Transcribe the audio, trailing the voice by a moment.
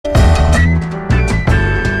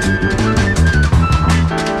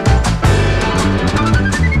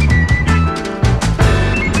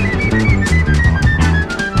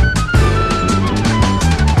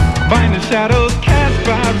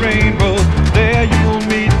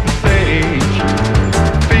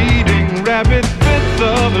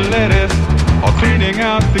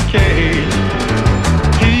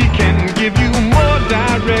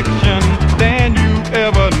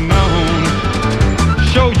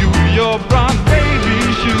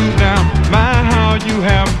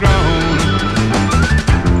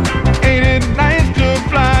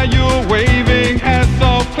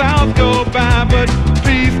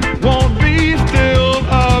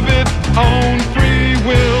own free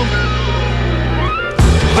will.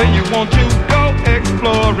 Say you want to go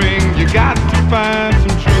exploring, you got to find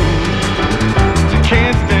some truth. You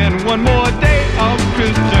can't stand one more day of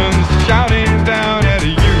Christians shouting down at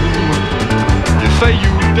you. You say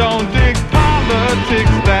you don't dig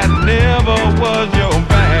politics, that never was your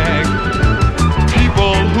bag.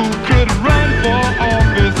 People who could run for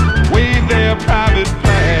office wave their private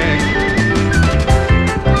flags.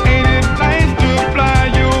 Ain't it nice to fly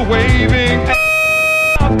you waving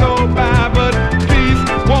and go by, but peace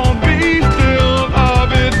won't be still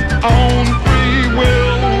of its own free will.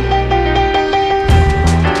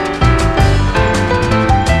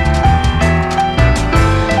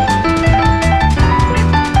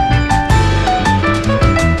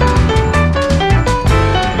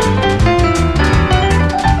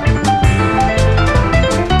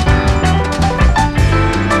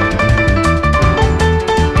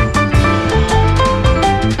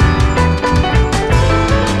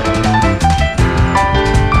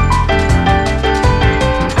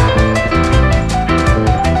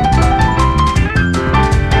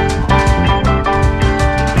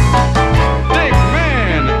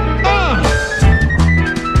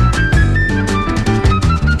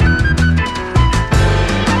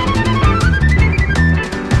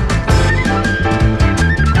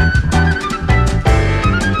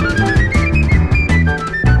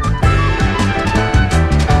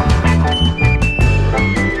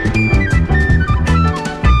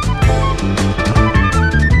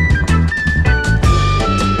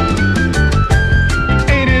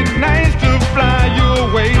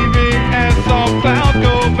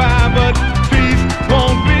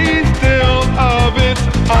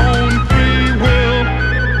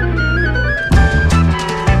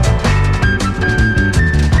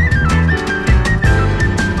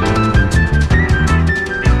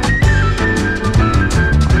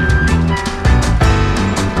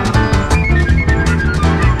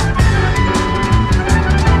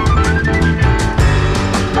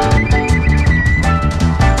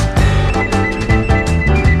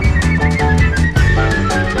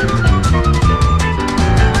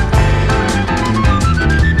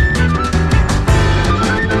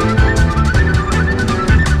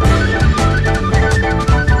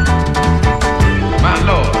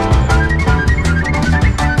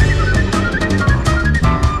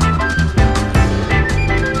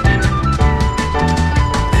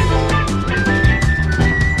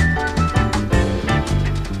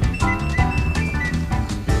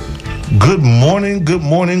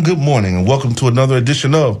 Good morning, and welcome to another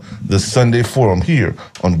edition of the Sunday Forum here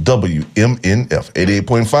on WMNF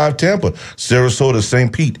 88.5 Tampa, Sarasota,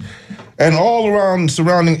 St. Pete, and all around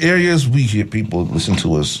surrounding areas. We hear people listen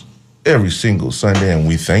to us every single Sunday, and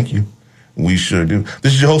we thank you. We sure do.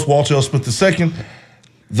 This is your host, Walter L. Smith II,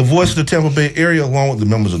 the voice of the Tampa Bay area, along with the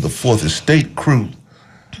members of the Fourth Estate crew.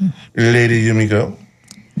 Lady Yumiko.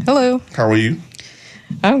 Hello. How are you?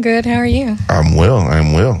 I'm good. How are you? I'm well.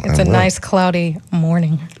 It's a nice cloudy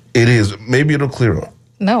morning. It is. Maybe it'll clear up.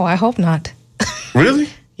 No, I hope not. Really?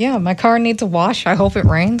 Yeah, my car needs a wash. I hope it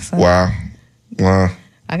rains. Wow.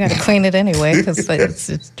 I got to clean it anyway because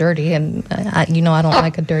it's dirty, and I don't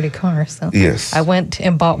like a dirty car. So yes, I went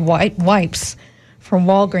and bought white wipes from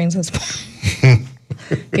Walgreens this morning.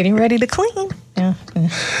 Getting ready to clean. Yeah.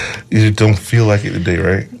 You don't feel like it today,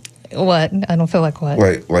 right? What? I don't feel like what?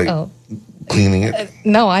 Like cleaning it?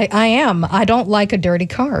 No, I am. I don't like a dirty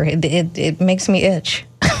car. It makes me itch.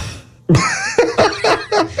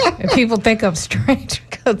 And people think I'm strange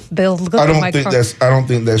because they'll look at my car. I don't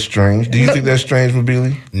think that's strange. Do you think that's strange,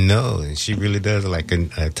 Mabili? No, she really does like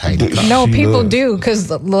a tight car. No, people do,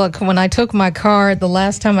 because look, when I took my car, the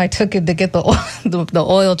last time I took it to get the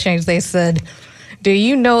oil change, they said, "Do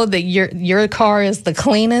you know that your car is the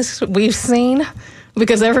cleanest we've seen?"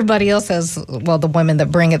 Because everybody else has, well, the women that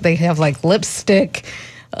bring it, they have like lipstick,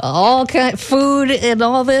 all kind of food and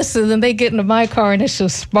all this, and then they get into my car and it's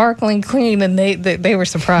just sparkling clean, and they were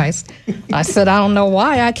surprised. I said, I don't know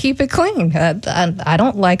why I keep it clean. I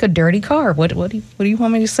don't like a dirty car. What do you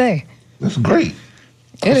want me to say? That's great.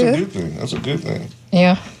 That's a good thing. That's a good thing.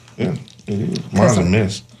 Yeah. Yeah, it is. Mine's a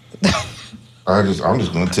mess. I'm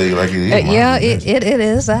just going to tell you like it is. Yeah, it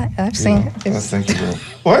is. I've seen it. Thank you, bro.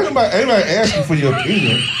 Well, anybody ask you for your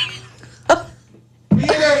opinion.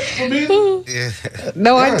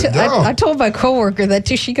 No, I told my coworker that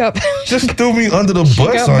too. She got just threw me under the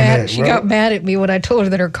bus on that. She got mad at me when I told her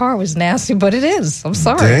that her car was nasty, but it is. I'm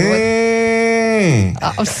sorry. Dang.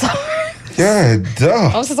 I'm sorry. God,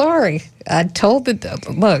 duh. I'm sorry. I told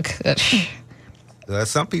look.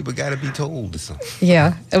 Some people got to be told.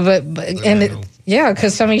 Yeah, but Yeah,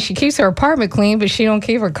 because I mean, she keeps her apartment clean, but she don't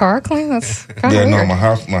keep her car clean. That's kind of Yeah, weird. no,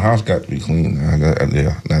 my house got to be clean.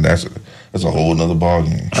 Now that's a whole nother ball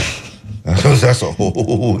game. That's a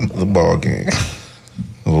whole nother ball game.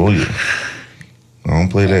 Oh yeah, I don't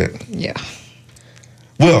play that. Yeah.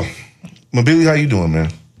 Well, Mabili, how you doing,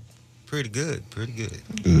 man? Pretty good. Pretty good.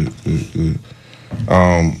 Good.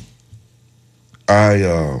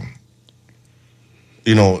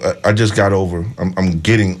 I just got over. I'm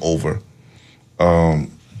getting over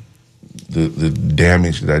the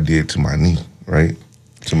damage that I did to my knee, right,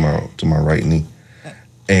 to my right knee,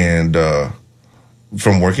 and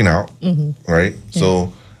from working out, right. Yeah.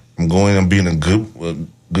 So I'm being a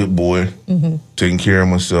good boy, taking care of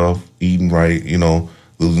myself, eating right,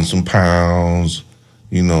 losing some pounds,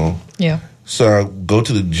 Yeah. So I go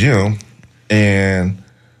to the gym, and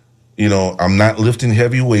I'm not lifting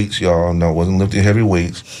heavy weights, y'all. No, I wasn't lifting heavy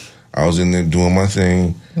weights. I was in there doing my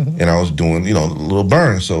thing, and I was doing, a little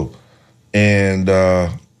burn. So, and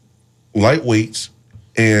light weights,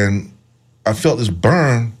 and I felt this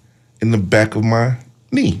burn in the back of my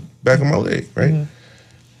knee, back of my leg, right?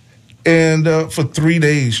 And for 3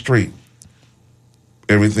 days straight,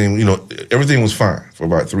 everything was fine for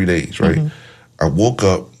about 3 days, right? I woke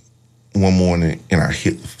up one morning and I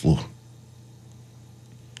hit the floor.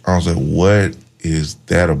 I was like, what is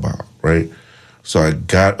that about, right? So I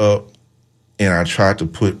got up and I tried to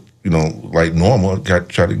put, like normal, tried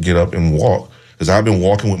to get up and walk. Because I've been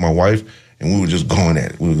walking with my wife and we were just going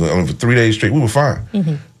at it. For 3 days straight, we were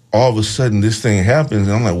fine. All of a sudden, this thing happens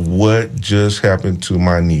and I'm like, what just happened to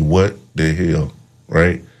my knee? What the hell,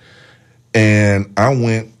 right? And I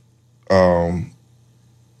went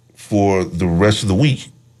for the rest of the week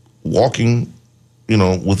walking,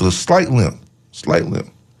 with a slight limp.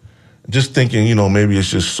 Just thinking, maybe it's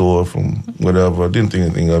just sore from whatever. I didn't think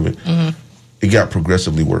anything of it. It got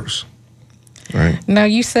progressively worse, right? Now,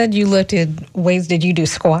 you said you lifted weights. Did you do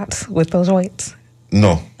squats with those weights?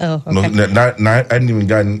 No. Oh, okay. No, I hadn't even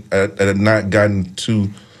gotten, I had not gotten to,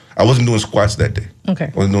 I wasn't doing squats that day. Okay.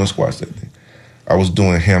 I wasn't doing squats that day. I was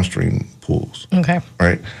doing hamstring pulls. Okay.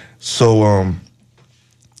 Right? So,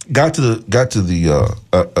 got to the,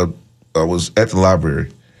 I was at the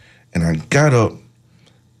library, and I got up,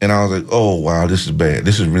 and I was like, oh, wow, this is bad.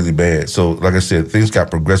 This is really bad. So, like I said, things got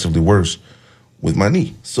progressively worse with my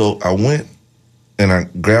knee. So I went, and I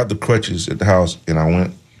grabbed the crutches at the house, and I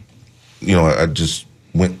went, I just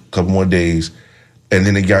went a couple more days, and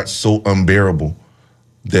then it got so unbearable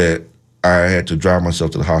that I had to drive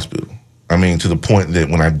myself to the hospital. I mean, to the point that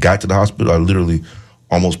when I got to the hospital, I literally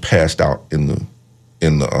almost passed out in the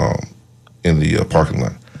parking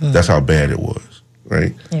lot. That's how bad it was,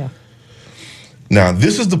 right? Yeah. Now,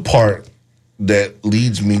 this is the part that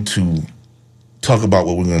leads me to talk about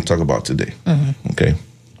what we're going to talk about today. Okay.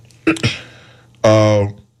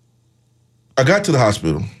 I got to the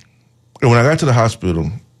hospital. And when I got to the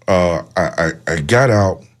hospital, I got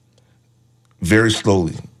out very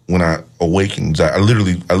slowly. When I awakened, I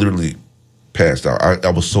literally passed out.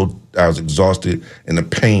 I was exhausted, and the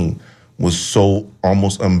pain was so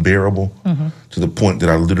almost unbearable to the point that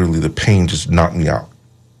the pain just knocked me out.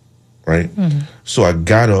 Right? So I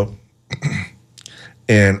got up,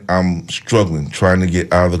 and I'm struggling, trying to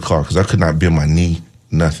get out of the car because I could not bend my knee,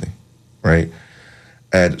 nothing. Right?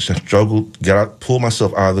 I struggled, got out, pulled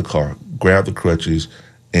myself out of the car, grabbed the crutches,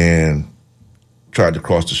 and tried to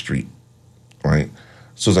cross the street. Right?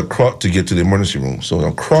 So as I crossed to get to the emergency room. So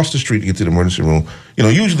I crossed the street to get to the emergency room.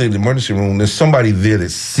 Usually in the emergency room, there's somebody there that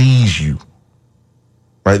sees you.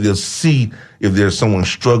 Right? They'll see if there's someone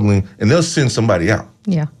struggling, and they'll send somebody out.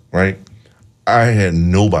 Yeah. Right? I had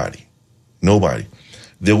nobody.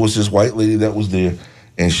 There was this white lady that was there,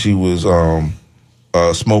 and she was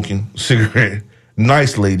smoking a cigarette.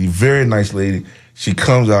 Nice lady, very nice lady. She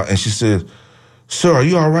comes out and she says, "Sir, are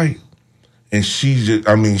you all right?" And she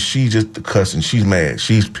just cussing. She's mad.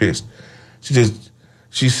 She's pissed.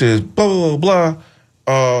 She says, blah, blah, blah,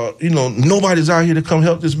 blah. Nobody's out here to come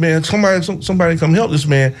help this man. Somebody come help this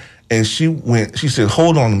man. And she said,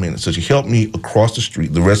 hold on a minute. So she helped me across the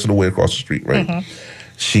street, the rest of the way across the street, right?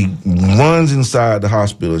 She runs inside the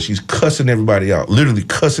hospital. She's cussing everybody out, literally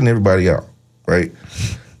cussing everybody out, right?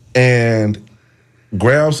 And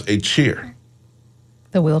grabs a chair.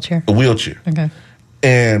 The wheelchair? A wheelchair. Okay.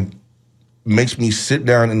 And makes me sit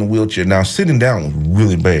down in the wheelchair. Now, sitting down was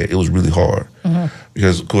really bad. It was really hard.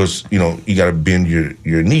 Because, of course, you got to bend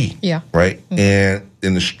your knee. Yeah. Right? And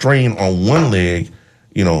the strain on one leg,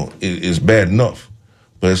 is bad enough.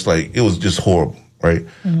 But it's like, it was just horrible, right?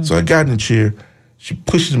 So I got in the chair. She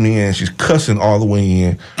pushes me in. She's cussing all the way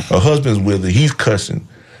in. Her husband's with her. He's cussing.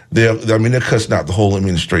 They're cussing out the whole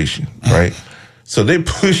administration, right? So they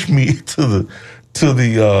pushed me to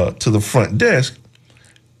the front desk,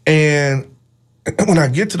 and when I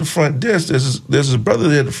get to the front desk, there's this brother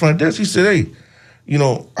there at the front desk. He said, "Hey,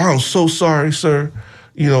 I'm so sorry, sir.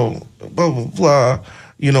 Blah blah blah.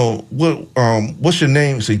 What's your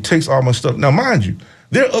name?" So he takes all my stuff. Now, mind you,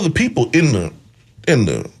 there are other people in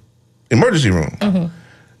the emergency room. Mm-hmm.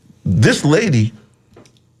 This lady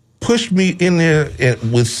pushed me in there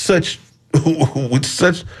with such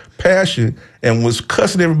passion and was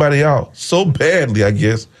cussing everybody out so badly, I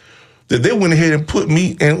guess, that they went ahead and put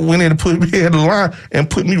me in the line and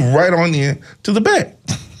put me right on in to the back.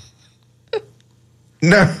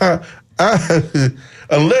 Now,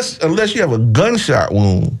 unless you have a gunshot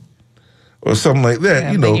wound or something like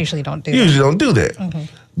that, they usually don't do that. Mm-hmm.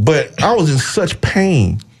 But I was in such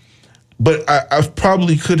pain. But I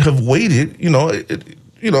probably could have waited,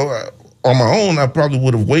 on my own. I probably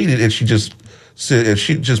would have waited if she just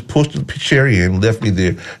pushed the chair in, left me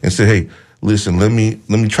there, and said, "Hey, listen, let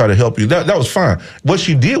me try to help you." That was fine. What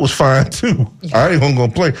she did was fine too. Yeah. I ain't gonna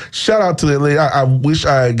play. Shout out to that lady. I wish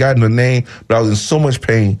I had gotten her name, but I was in so much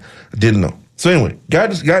pain, I didn't know. So anyway,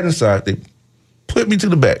 got inside. They put me to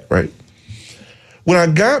the back. Right when I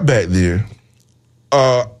got back there,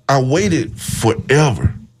 I waited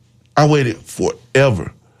forever.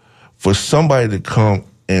 For somebody to come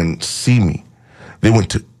and see me. They went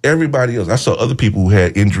to everybody else. I saw other people who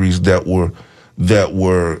had injuries that were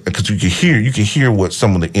because you can hear what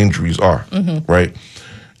some of the injuries are, mm-hmm. right?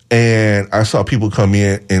 And I saw people come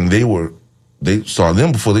in and they saw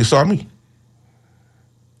them before they saw me.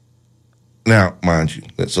 Now, mind you,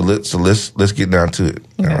 let's get down to it.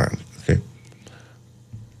 Okay. All right, okay.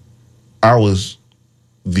 I was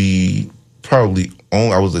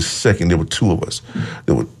I was the second. There were two of us.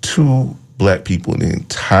 There were two black people in the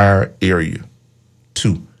entire area.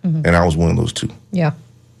 Two. Mm-hmm. And I was one of those two. Yeah.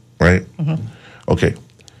 Right? Mm-hmm. Okay.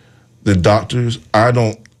 The doctors,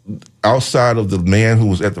 outside of the man who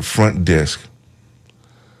was at the front desk,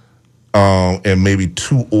 and maybe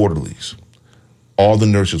two orderlies, all the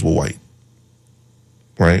nurses were white.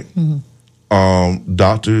 Right? Mm-hmm.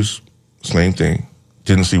 Doctors, same thing.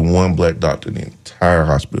 Didn't see one black doctor in the entire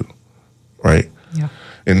hospital. Right? Yeah.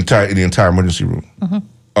 In the entire emergency room.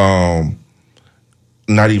 Mm-hmm.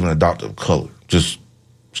 Not even a doctor of color, just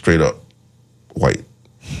straight up white.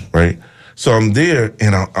 Right? So I'm there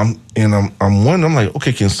and I'm wondering, I'm like,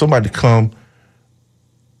 okay, can somebody come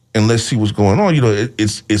and let's see what's going on?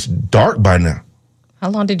 It's dark by now. How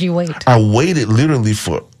long did you wait? I waited literally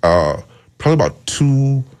for probably about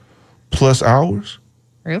 2+ hours.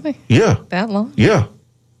 Really? Yeah. That long? Yeah.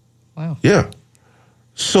 Wow. Yeah.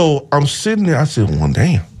 So I'm sitting there. I said, well,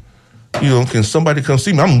 damn. Can somebody come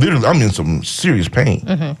see me? I'm in some serious pain,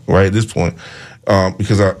 mm-hmm. right, at this point,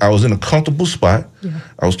 because I was in a comfortable spot. Yeah.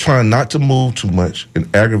 I was trying not to move too much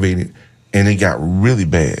and aggravate it, and it got really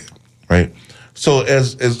bad, right? So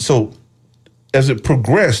as it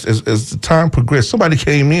progressed, as the time progressed, somebody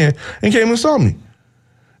came in and saw me.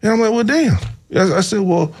 And I'm like, well, damn. I said,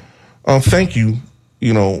 well, thank you,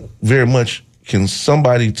 very much. Can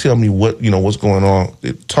somebody tell me what's going on?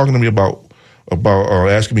 They're talking to me about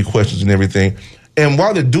asking me questions and everything. And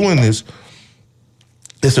while they're doing this,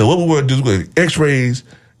 they said, what we're going to do is we're going to x-rays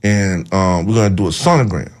and we're going to do a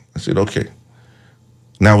sonogram. I said, okay.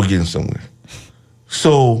 Now we're getting somewhere.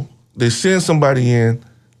 So they send somebody in,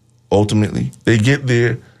 ultimately. They get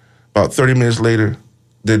there. About 30 minutes later,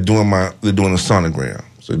 they're doing the sonogram.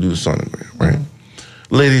 So they do the sonogram, right?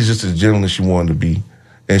 Mm-hmm. Lady's just as gentle as she wanted to be.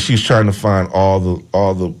 And she's trying to find all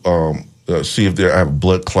the see if I have a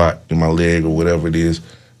blood clot in my leg or whatever it is.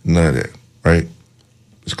 None of that, right?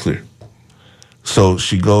 It's clear. So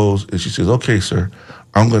she goes and she says, okay, sir,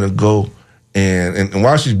 I'm going to go. And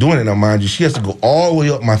while she's doing it, now mind you, she has to go all the way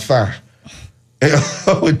up my thigh and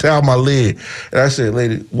all the way down my leg. And I said,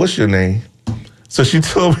 lady, what's your name? So she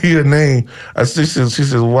told me her name. She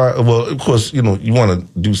says, why? Well, of course, you want to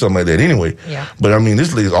do something like that anyway. Yeah. But I mean,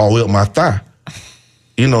 this lady's all the way up my thigh.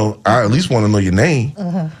 I at least want to know your name.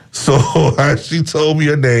 Uh-huh. So she told me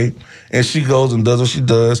her name, and she goes and does what she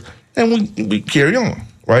does, and we carry on,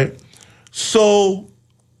 right? So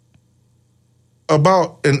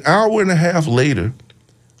about an hour and a half later,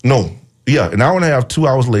 an hour and a half, 2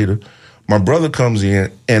 hours later, my brother comes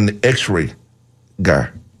in, and the x-ray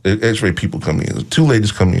people come in. Two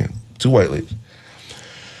ladies come in, two white ladies.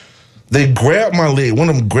 They grab my leg. One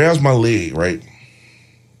of them grabs my leg, right?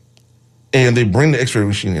 And they bring the x-ray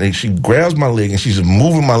machine, and she grabs my leg, and she's just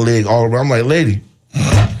moving my leg all around. I'm like, lady,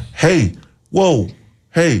 hey, whoa,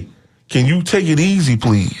 hey, can you take it easy,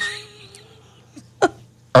 please?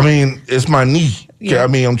 I mean, it's my knee. Yeah. I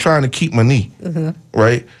mean, I'm trying to keep my knee,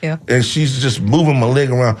 right? Yeah. And she's just moving my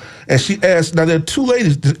leg around. And she asked, now there are two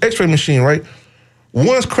ladies, the x-ray machine, right?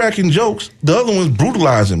 One's cracking jokes, the other one's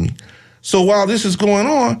brutalizing me. So while this is going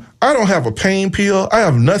on, I don't have a pain pill. I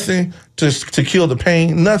have nothing to kill the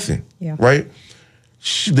pain, nothing, Yeah. right?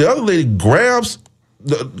 The other lady grabs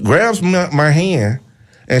my hand,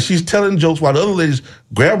 and she's telling jokes while the other lady's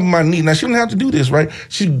grabbing my knee. Now, she don't have to do this, right?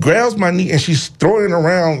 She grabs my knee, and she's throwing it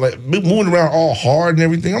around, like moving around all hard and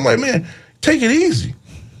everything. I'm like, man, take it easy,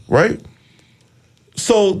 right?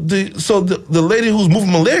 So the lady who's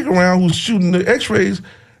moving my leg around, who's shooting the x-rays,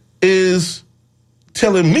 is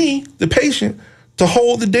telling me, the patient, to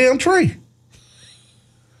hold the damn tray.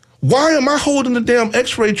 Why am I holding the damn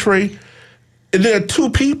x-ray tray? And there are two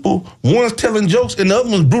people, one's telling jokes and the other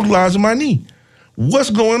one's brutalizing my knee. What's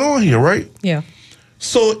going on here, right? Yeah.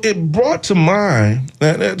 So it brought to mind,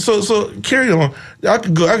 so carry on. I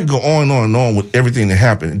could go on and on with everything that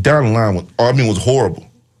happened. Down the line, it was horrible.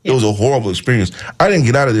 Yeah. It was a horrible experience. I didn't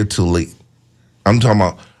get out of there till late. I'm talking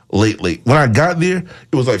about late. When I got there,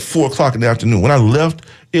 it was like 4 o'clock in the afternoon. When I left,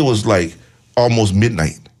 it was like almost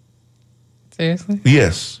midnight. Seriously?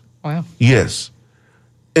 Yes. Wow. Yes.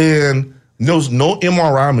 And there's no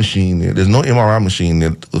MRI machine there. There's no MRI machine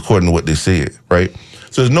there, according to what they said, right?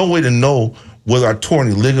 So there's no way to know whether I tore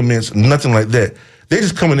any ligaments, nothing like that. They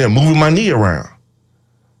just come in there moving my knee around,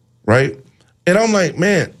 right? And I'm like,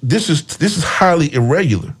 man, this is highly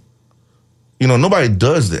irregular. You know, nobody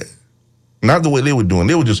does that. Not the way they were doing.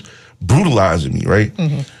 They were just brutalizing me, right?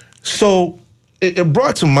 Mm-hmm. So it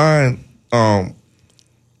brought to mind the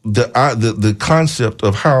concept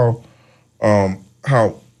of how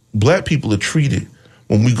Black people are treated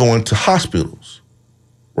when we go into hospitals,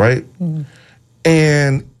 right? Mm-hmm.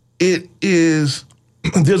 And there's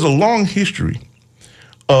a long history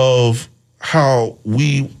of how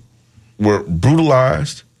we were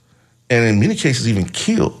brutalized and in many cases even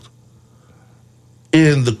killed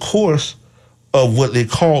in the course of what they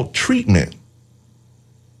call treatment,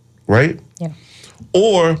 right? Yeah.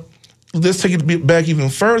 Or let's take it back even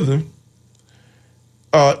further.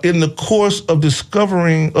 In the course of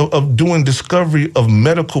doing discovery of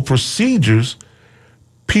medical procedures,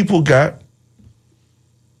 people got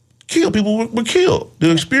killed. People were killed. There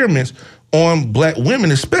were experiments on Black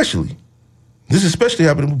women especially. This especially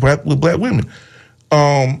happened with Black women.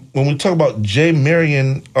 When we talk about J.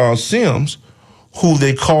 Marion Sims, who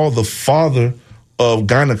they call the father of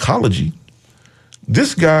gynecology,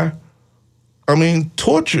 this guy,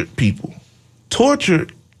 tortured people,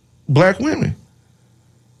 tortured Black women.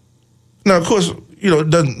 Now, of course, it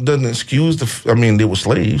doesn't excuse they were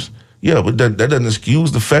slaves. Yeah, but that doesn't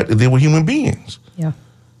excuse the fact that they were human beings. Yeah.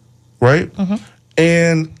 Right? Mm-hmm.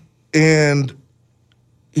 And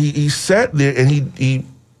he sat there and he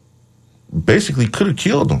basically could have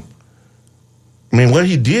killed them. What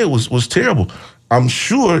he did was terrible. I'm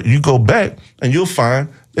sure you go back and you'll find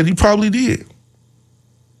that he probably did.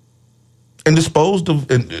 And disposed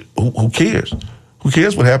of, and who cares? Who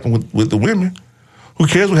cares what happened with the women? Who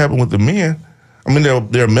cares what happened with the men?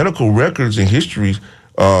 There are medical records and histories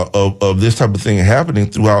of this type of thing happening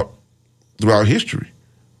throughout history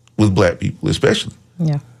with Black people, especially.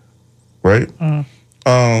 Yeah. Right? Mm.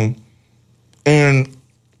 And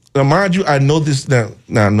now, mind you, I know this now.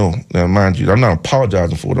 Now, mind you, I'm not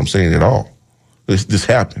apologizing for what I'm saying at all. This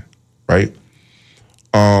happened, right?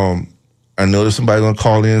 I know that somebody's gonna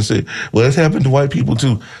call in and say, "Well, it's happened to white people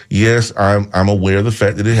too." Yes, I'm aware of the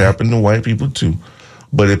fact that it happened to white people too,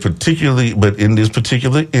 but in this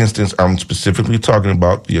particular instance, I'm specifically talking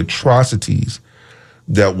about the atrocities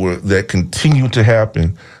that continue to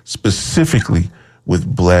happen specifically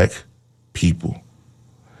with Black people.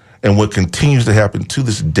 And what continues to happen to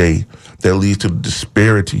this day that leads to the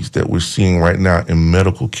disparities that we're seeing right now in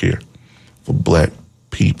medical care for Black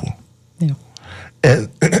people. Yeah. And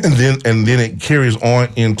then it carries on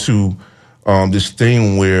into this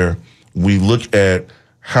thing where we look at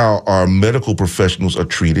how our medical professionals are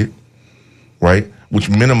treated, right? Which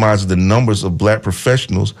minimizes the numbers of Black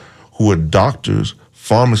professionals who are doctors,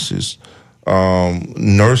 pharmacists,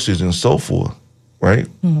 nurses, and so forth, right?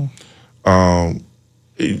 Mm-hmm.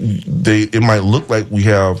 It might look like we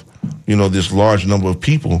have, this large number of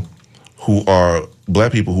people who are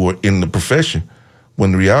Black people who are in the profession,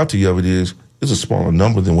 when the reality of it is it's a smaller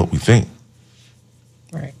number than what we think.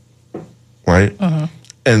 Right. Right? Uh-huh.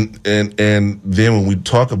 And then when we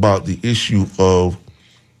talk about the issue of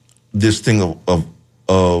this thing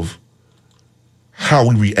of how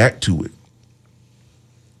we react to it,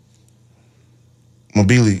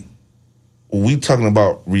 Mobili, we talking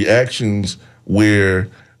about reactions where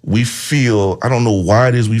we feel, I don't know why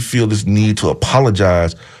it is, we feel this need to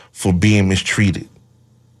apologize for being mistreated.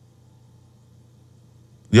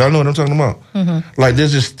 Y'all know what I'm talking about? Mm-hmm. Like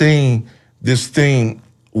there's this thing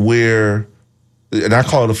where, and I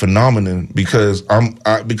call it a phenomenon because I'm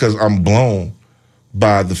blown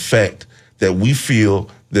by the fact that we feel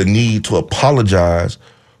the need to apologize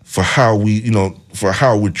for how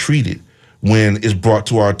we're treated when it's brought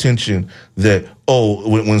to our attention that,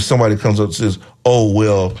 when somebody comes up and says,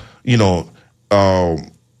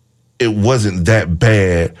 it wasn't that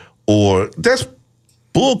bad, or that's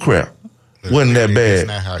bullcrap. Wasn't that bad? That's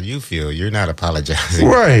not how you feel. You're not apologizing.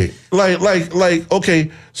 Right. Like, okay,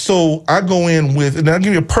 so I go in with, and I'll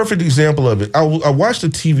give you a perfect example of it. I watched a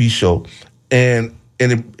TV show, and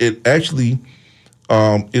it actually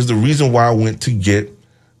is the reason why I went to get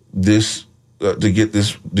this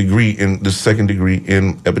degree, this second degree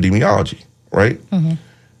in epidemiology, right? Mm-hmm.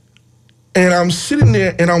 And I'm sitting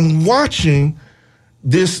there and I'm watching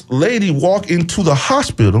this lady walk into the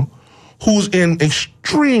hospital who's in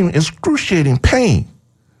excruciating pain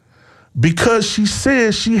because she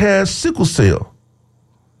says she has sickle cell.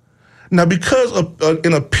 Now, because of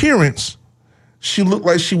in appearance, she looked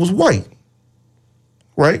like she was white,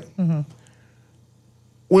 right? Mm-hmm.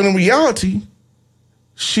 When in reality,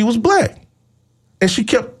 she was black. And she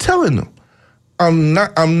kept telling them, I'm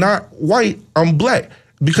not white, I'm black.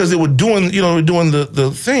 Because they were doing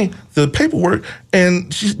the thing, the paperwork,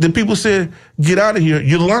 and the people said, get out of here,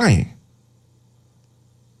 you're lying.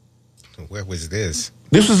 Where was this?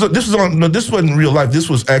 This wasn't real life. This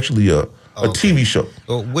was actually a TV show.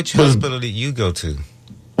 Well, which hospital did you go to?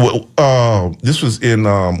 Well, this was in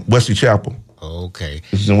Wesley Chapel. Okay.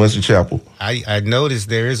 This is in Wesley Chapel. I noticed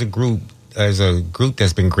there's a group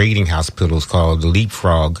that's been grading hospitals called the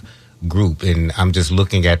Leapfrog Group, and I'm just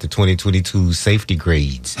looking at the 2022 safety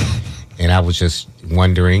grades, and I was just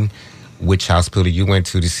wondering which hospital you went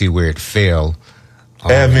to see where it fell.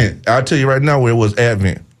 Advent. I'll tell you right now where it was.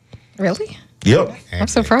 Advent. Really? Yep. Advent. I'm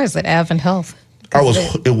surprised at Advent Health.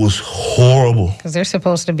 It was horrible. Because they're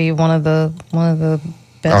supposed to be one of the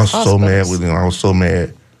best. I was hospitals. so mad with them. I was so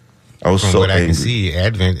mad. I was From so what angry. I can see,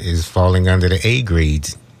 Advent is falling under the A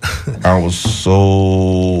grades. I was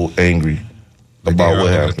so angry about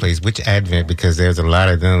what happened. Place. Which Advent? Because there's a lot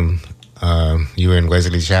of them. You were in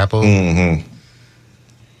Wesley Chapel. Mm-hmm.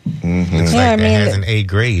 Mm-hmm. Looks like that has an A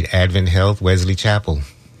grade. Advent Health, Wesley Chapel.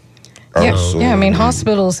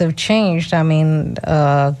 Hospitals have changed. I mean,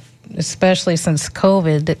 especially since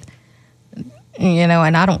COVID. And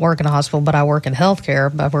I don't work in a hospital, but I work in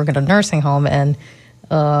healthcare. I work in a nursing home, and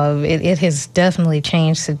it has definitely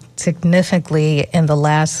changed significantly in the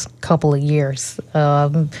last couple of years.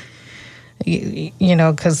 Because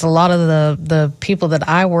a lot of the people that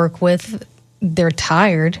I work with, they're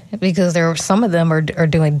tired because some of them are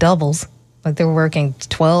doing doubles. Like they're working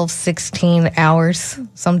 12, 16 hours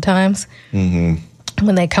sometimes. Mm-hmm.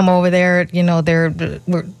 When they come over there,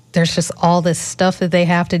 there's just all this stuff that they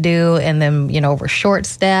have to do. And then, we're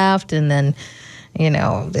short-staffed, and then,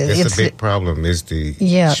 it's a big problem is the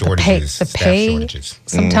shortages, the pay shortages.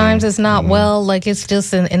 Sometimes it's not well, like it's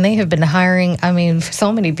just, and they have been hiring,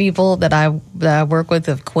 so many people that I work with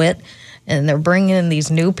have quit, and they're bringing in these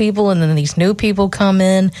new people, and then these new people come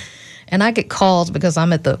in, and I get calls because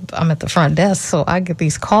I'm at the front desk, so I get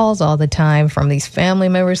these calls all the time from these family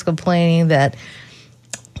members complaining that,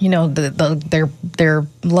 their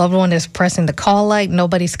loved one is pressing the call light.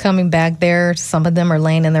 Nobody's coming back there. Some of them are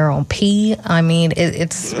laying in their own pee.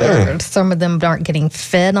 Some of them aren't getting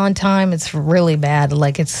fed on time. It's really bad.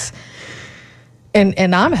 Like it's,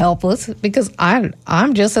 and I'm helpless because I'm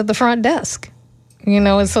just at the front desk,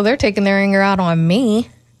 and so they're taking their anger out on me.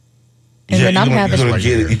 And then I'm having to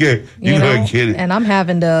get it. And I'm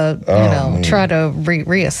having to, try to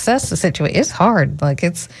reassess the situation. It's hard. Like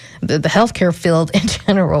it's the healthcare field in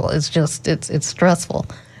general is just it's stressful.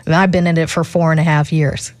 And I've been in it for 4.5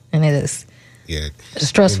 years, and it is a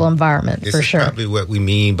stressful environment for sure. This is probably what we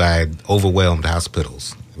mean by overwhelmed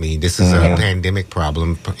hospitals. This is a pandemic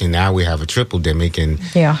problem, and now we have a triple-demic, and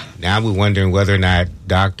now we're wondering whether or not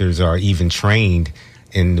doctors are even trained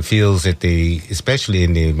in the fields that especially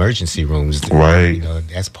in the emergency rooms. Right.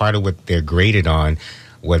 That's part of what they're graded on,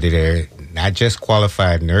 whether they're not just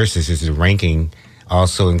qualified nurses. The ranking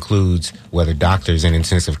also includes whether doctors in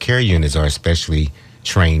intensive care units are especially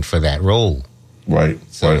trained for that role. Right.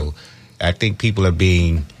 So I think people are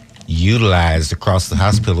being utilized across the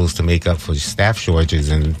hospitals to make up for staff shortages,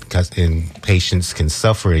 and patients can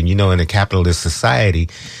suffer. And, in a capitalist society,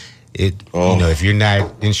 if you're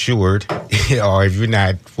not insured or if you're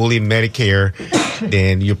not fully Medicare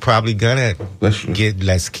then you're probably gonna That's true. get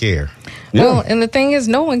less care. Yeah. Well, and the thing is,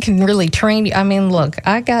 no one can really train you. I mean, look,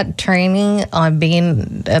 I got training on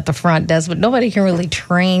being at the front desk, but nobody can really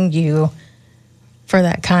train you for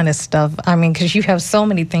that kind of stuff. I mean, because you have so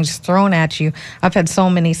many things thrown at you. I've had so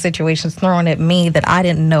many situations thrown at me that I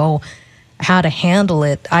didn't know how to handle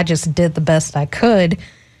it. I just did the best I could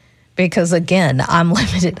because, again, I'm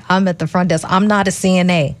limited. I'm at the front desk. I'm not a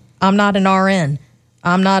CNA. I'm not an RN.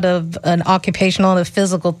 I'm not an occupational and a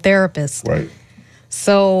physical therapist. Right.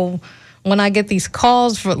 So when I get these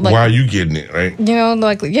calls for like, Why are you getting it, right? you know,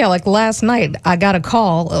 like last night I got a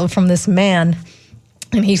call from this man,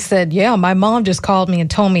 and he said, "Yeah, my mom just called me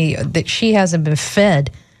and told me that she hasn't been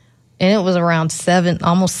fed." And it was around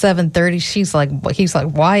almost 7:30. He's like,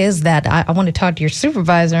 "Why is that? I want to talk to your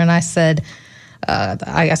supervisor." And I said,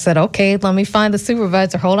 I said, "Okay, let me find the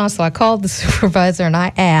supervisor. Hold on." So I called the supervisor and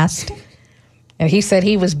I asked, and he said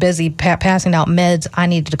he was busy passing out meds. I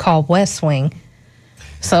needed to call West Wing.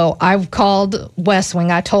 So I called West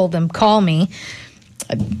Wing. I told them, call me.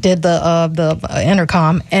 I did the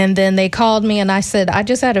intercom, and then they called me, and I said, I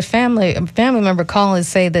just had a family member call and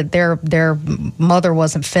say that their mother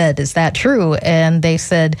wasn't fed. Is that true? And they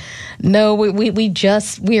said, no, we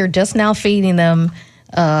are just now feeding them.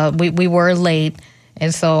 We were late.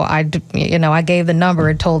 And so I gave the number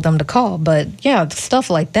and told them to call. But yeah, stuff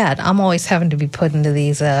like that. I'm always having to be put into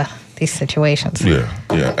these situations. Yeah.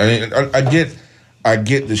 I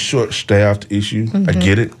get the short-staffed issue. Mm-hmm. I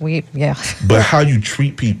get it. But how you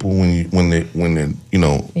treat people when they when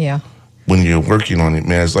you're working on it,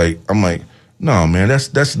 man, it's like I'm like, no, man,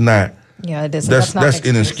 that's not. Yeah, it is. That's not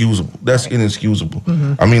an inexcusable. That's Right. inexcusable.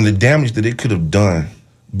 Mm-hmm. I mean, the damage that it could have done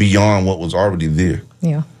beyond what was already there.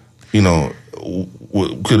 Yeah.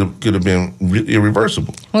 Could have been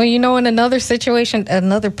irreversible. Well, in another situation,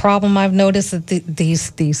 another problem I've noticed that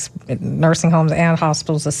these nursing homes and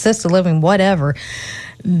hospitals, assisted living, whatever,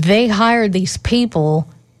 they hire these people,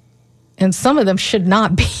 and some of them should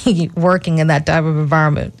not be working in that type of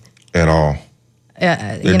environment At all.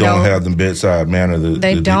 They don't have the bedside manner.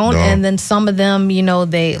 They don't, and then some of them,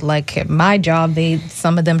 they like at my job.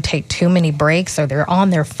 Some of them take too many breaks, or they're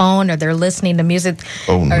on their phone, or they're listening to music,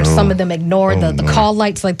 or some of them ignore the call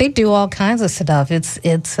lights. Like they do all kinds of stuff. They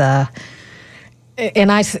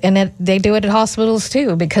do it at hospitals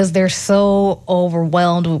too because they're so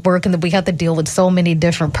overwhelmed with work, and that we have to deal with so many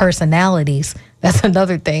different personalities. That's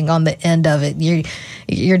another thing on the end of it.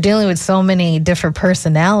 You're dealing with so many different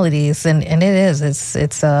personalities, and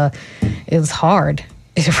it's hard.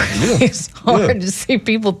 It really is hard to see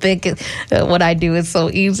people think that what I do is so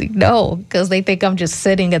easy. No, because they think I'm just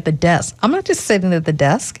sitting at the desk. I'm not just sitting at the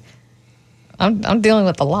desk. I'm dealing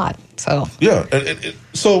with a lot. So yeah.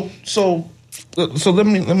 So let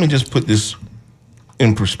me just put this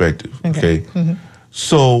in perspective. Okay. Mm-hmm.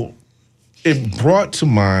 So it brought to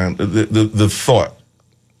mind the thought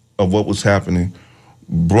of what was happening,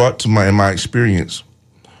 brought to my experience,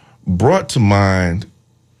 brought to mind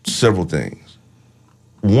several things.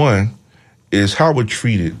 One is how we're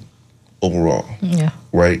treated overall. yeah,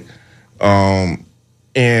 Right? And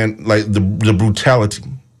like the brutality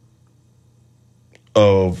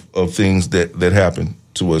of things that happen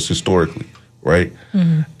to us historically, right?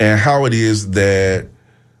 Mm-hmm. And how it is that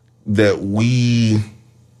we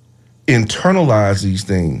internalize these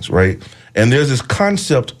things, right? And there's this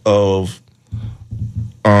concept of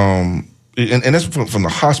and that's from the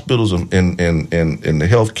hospitals and the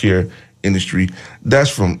healthcare industry. That's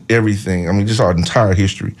from everything. I mean, just our entire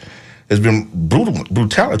history has been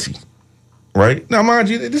brutality, right? Now, mind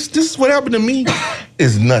you, this is what happened to me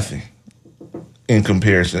is nothing in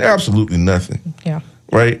comparison. Absolutely nothing. yeah.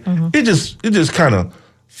 Right? Mm-hmm. It just kind of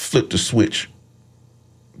flipped the switch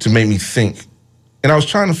to make me think. And I was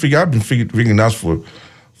trying to I've been figuring out for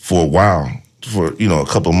a while, for a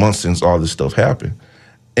couple of months since all this stuff happened,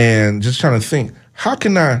 and just trying to think, how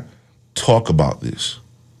can I talk about this,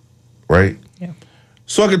 right? Yeah.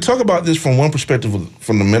 So I could talk about this from one perspective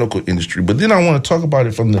from the medical industry, but then I want to talk about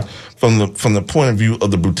it from the point of view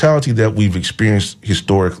of the brutality that we've experienced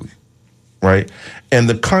historically, right? And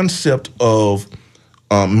the concept of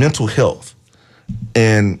mental health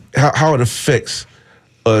and how it affects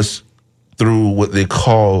us through what they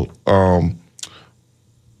call,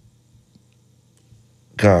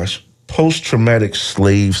 post-traumatic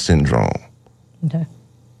slave syndrome. Okay.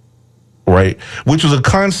 Right? Which was a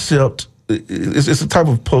concept, it's a type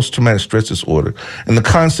of post-traumatic stress disorder. And the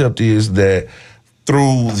concept is that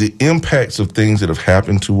through the impacts of things that have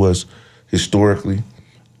happened to us historically,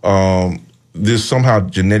 this somehow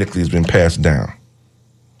genetically has been passed down.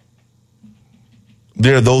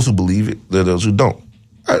 There are those who believe it, there are those who don't.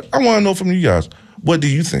 I want to know from you guys, What do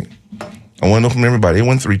you think? I want to know from everybody.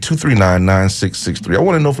 813-239-9663. I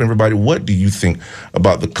want to know from everybody, what do you think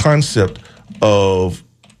about the concept of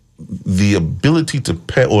the ability to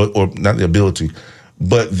pay, or not the ability,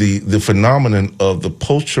 but the phenomenon of the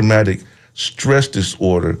post-traumatic stress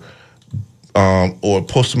disorder or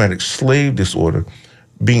post-traumatic slave disorder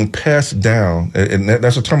being passed down, and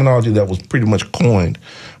that's a terminology that was pretty much coined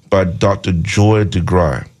by Dr. Joy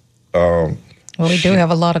DeGruy. Well, we do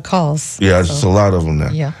have a lot of calls. Yeah, it's a lot of them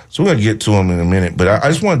now. Yeah. So we're going to get to them in a minute. But I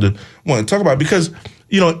just wanted to talk about it because,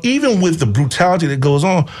 even with the brutality that goes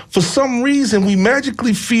on, for some reason we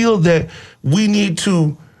magically feel that we need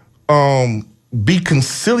to be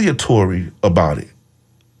conciliatory about it.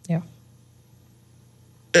 Yeah.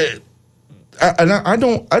 I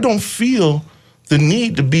don't feel the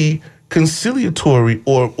need to be conciliatory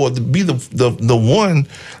or to be the one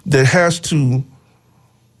that has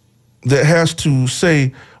to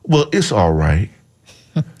say, well, it's all right,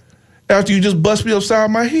 after you just bust me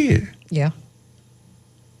upside my head. Yeah.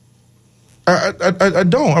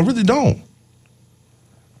 I really don't.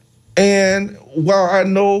 And while I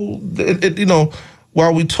know that,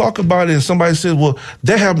 while we talk about it and somebody says, well,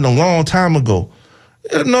 that happened a long time ago.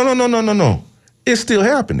 No. It's still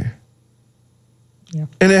happening. Yeah.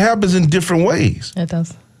 And it happens in different ways. It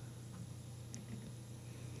does.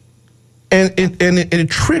 And it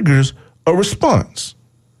triggers a response.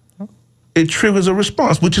 It triggers a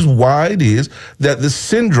response, which is why it is that the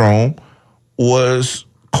syndrome was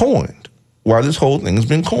coined, why this whole thing has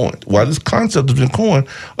been coined, why this concept has been coined,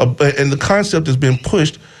 and the concept has been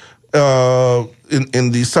pushed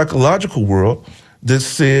in the psychological world that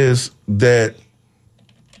says that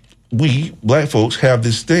we, black folks, have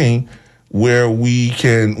this thing where we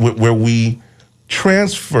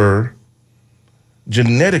transfer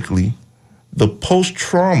genetically the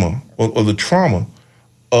post-trauma or the trauma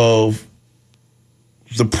of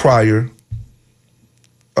the prior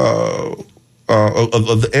of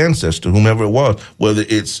the ancestor, whomever it was, whether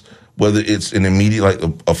it's an immediate, like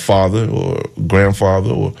a father or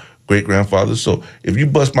grandfather or great-grandfather. So if you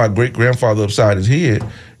bust my great-grandfather upside his head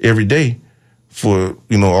every day for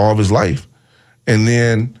all of his life, and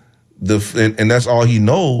then and that's all he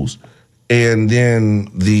knows, and then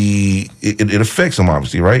it affects him,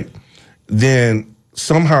 obviously, right? Then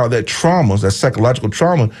somehow that trauma, that psychological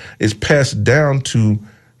trauma, is passed down to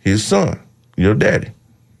his son, your daddy,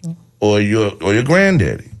 or your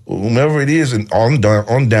granddaddy, or whomever it is, and on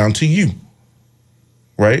down to you,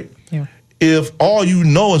 right? Yeah. If all you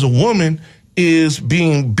know as a woman is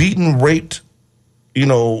being beaten, raped,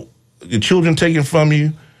 your children taken from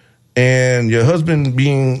you, and your husband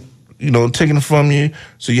being taken from you,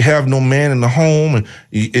 so you have no man in the home, and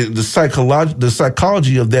the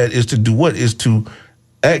psychology of that is to do what? Is to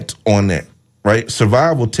act on that, right?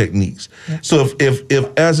 Survival techniques. Yeah. So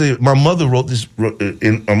if my mother wrote this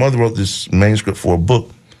manuscript for a book,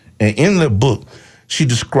 and in the book she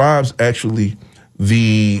describes actually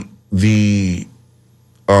the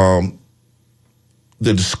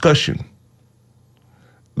discussion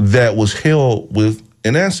that was held with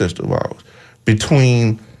an ancestor of ours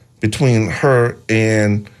between her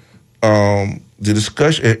and the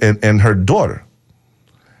discussion and her daughter,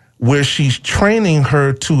 where she's training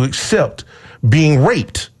her to accept being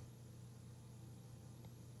raped.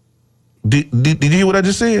 Did you hear what I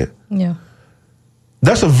just said? Yeah.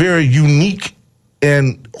 That's a very unique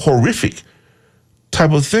and horrific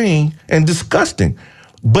type of thing, and disgusting.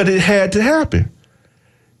 But it had to happen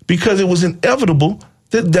because it was inevitable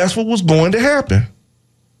that that's what was going to happen.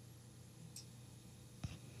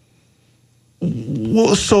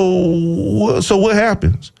 Well, so what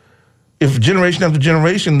happens? If generation after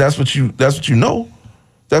generation, that's what you know,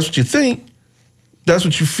 that's what you think, that's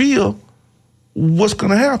what you feel, what's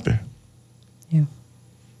going to happen? Yeah.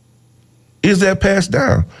 Is that passed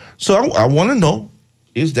down? So I want to know,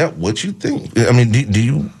 is that what you think? I mean, do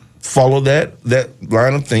you follow that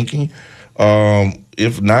line of thinking?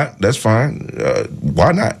 If not, that's fine.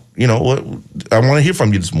 Why not? I want to hear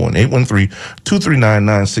from you this morning.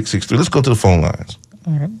 813-239-9663. Let's go to the phone lines.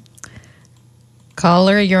 All right.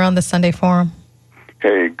 Caller, you're on the Sunday Forum.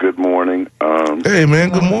 Hey, good morning. Hey, man,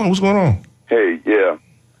 good morning. What's going on? Hey, yeah.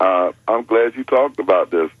 I'm glad you talked about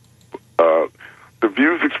this. The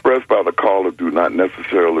views expressed by the caller do not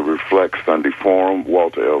necessarily reflect Sunday Forum,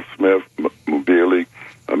 Walter L. Smith, Mobili,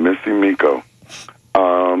 Missy Miko.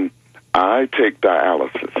 I take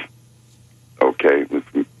dialysis. Okay, Ms.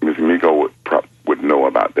 Miko would know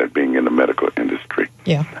about that, being in the medical industry.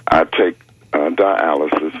 Yeah. I take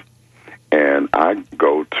dialysis, and I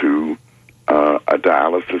go to a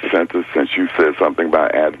dialysis center. Since you said something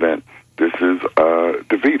about Advent, this is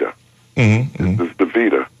DaVita. This is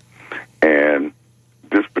DaVita. And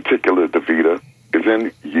this particular DaVita is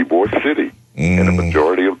in Ybor City. And the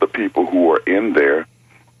majority of the people who are in there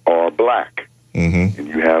are black. And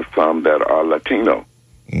you have some that are Latino.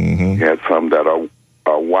 You have some that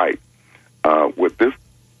are white. With this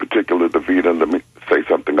particular DaVita, let me say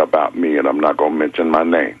something about me, and I'm not going to mention my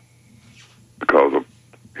name. Because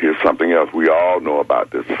here's something else we all know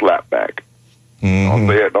about this, slapback. Don't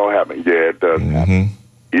say it don't happen. Yeah, it does happen.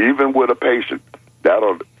 Even with a patient,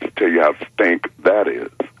 that'll tell you how stink that is.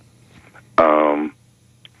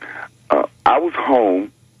 I was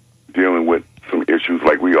home dealing with some issues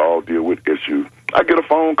like we all deal with issues. I get a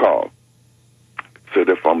phone call, said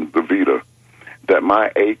that from DaVita, that my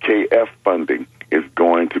AKF funding is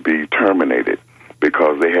going to be terminated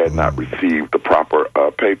because they had not received the proper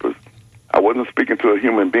papers. I wasn't speaking to a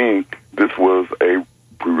human being. This was a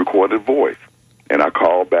pre-recorded voice. And I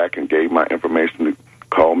called back and gave my information to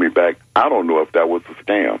call me back. I don't know if that was a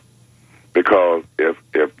scam. Because if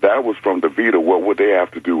that was from DaVita, what would they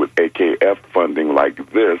have to do with AKF funding like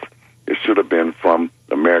this? It should have been from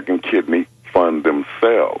American Kidney Fund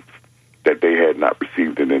themselves that they had not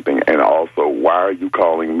received anything. And also, why are you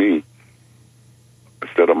calling me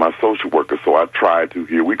instead of my social worker? So I tried to,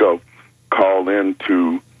 here we go, call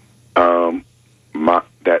into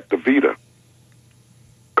that DaVita.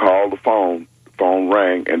 Call the phone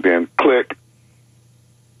rang, and then click.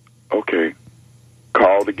 Okay.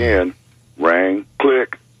 Called again. Rang,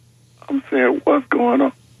 click. I'm saying, what's going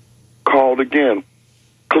on? Called again,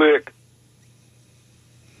 click.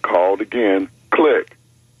 Called again, click.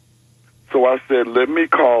 So I said, let me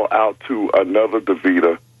call out to another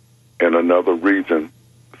DaVita in another region,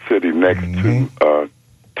 city next to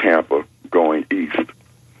Tampa, going east.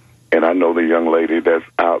 And I know the young lady that's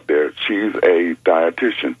out there. She's a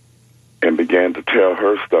dietitian, and began to tell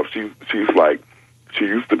her stuff. She's like, she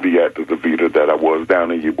used to be at the DaVita that I was down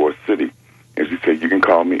in Ybor City. And she said, you can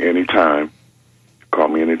call me anytime. Call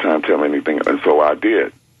me anytime, tell me anything. And so I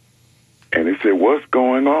did. And he said, what's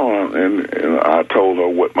going on? And I told her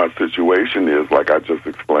what my situation is, like I just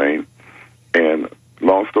explained. And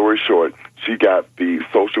long story short, she got the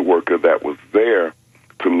social worker that was there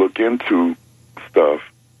to look into stuff.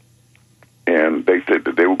 And they said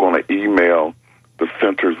that they were going to email the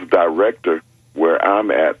center's director where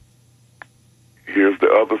I'm at. Here's the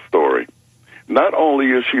other story. Not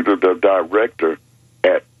only is she the director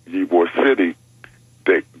at Ybor City,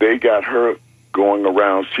 they got her going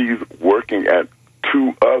around. She's working at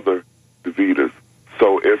 2 other DaVitas.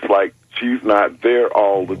 So it's like she's not there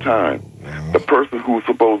all the time. The person who's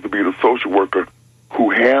supposed to be the social worker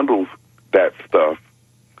who handles that stuff,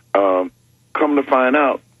 come to find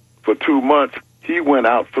out, for 2 months, he went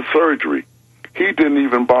out for surgery. He didn't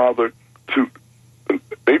even bother to...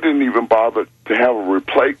 They didn't even bother to have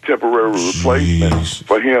a temporary replacement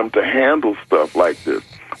for him to handle stuff like this.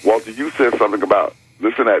 Walter, you said something about,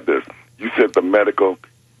 listen at this, you said the medical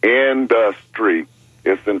industry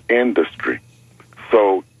is an industry.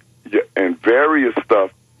 So, yeah, and various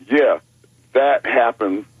stuff, yeah, that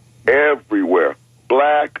happens everywhere.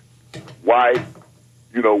 Black, white,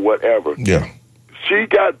 whatever. Yeah. She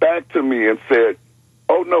got back to me and said,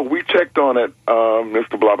 oh, no, we checked on it,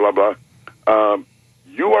 Mr. Blah, blah, blah.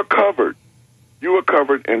 You are covered. You are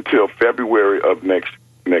covered until February of next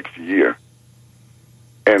year.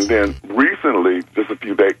 And then recently, just a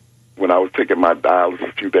few days, when I was taking my dialysis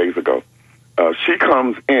a few days ago, she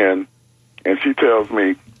comes in and she tells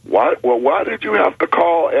me, why did you have to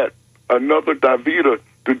call at another DaVita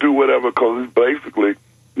to do whatever? Because it's basically,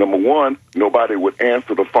 number one, nobody would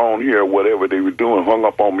answer the phone here, whatever they were doing, hung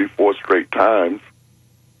up on me 4 straight times.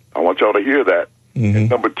 I want y'all to hear that. And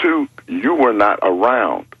number 2, you were not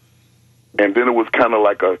around. And then it was kind of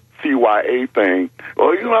like a CYA thing.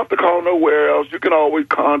 Oh, you don't have to call nowhere else. You can always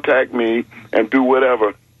contact me and do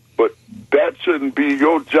whatever. But that shouldn't be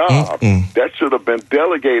your job. That should have been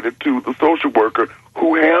delegated to the social worker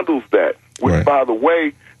who handles that. Which, by the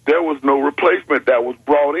way, there was no replacement that was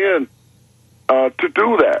brought in to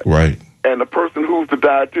do that. Right. And the person who's the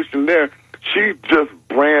dietitian there, she's just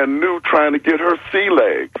brand new trying to get her sea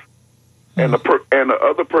legs. And the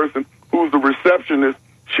other person who's the receptionist,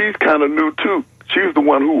 she's kind of new too. She's the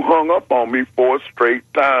one who hung up on me 4 straight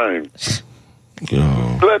times.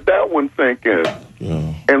 Yeah. Let that one sink in.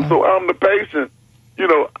 Yeah. And so I'm the patient.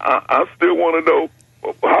 I still want to know,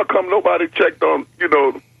 how come nobody checked on,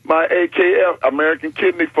 my AKF, American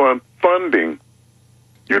Kidney Fund, funding?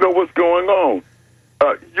 What's going on?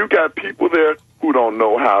 You got people there who don't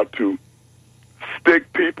know how to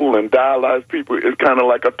stick people and dialyze people. It's kind of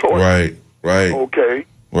like a torture. Right. Okay.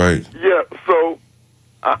 Right. Yeah, so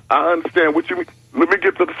I understand what you mean. let me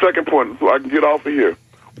get to the second point so I can get off of here.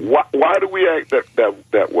 Why do we act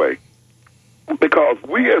that way? Because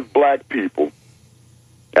we as black people,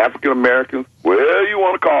 African Americans, whatever you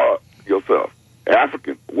want to call yourself,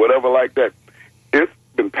 African, whatever like that, it's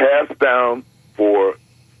been passed down for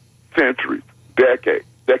centuries,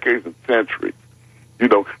 decades and centuries. You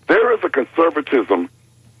know, there is a conservatism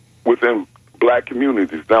within black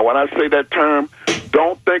communities. Now, when I say that term,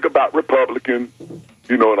 don't think about Republican,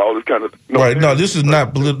 you know, and all this kind of. Right. No, this is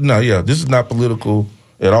not political. No, yeah, this is not political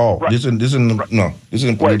at all. Right. This isn't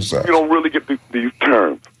politicized. Right. You don't really get these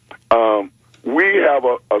terms. We have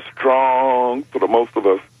a strong, for the most of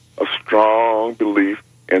us, a strong belief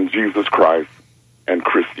in Jesus Christ and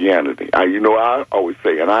Christianity. I always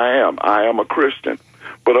say, and I am a Christian,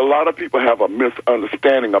 but a lot of people have a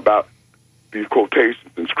misunderstanding about these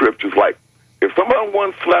quotations in scriptures, like, if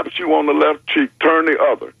someone slaps you on the left cheek, turn the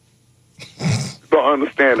other. Don't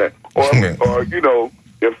understand that. Or, you know,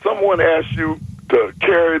 if someone asks you to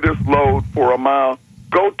carry this load for a mile,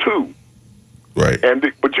 go 2. Right.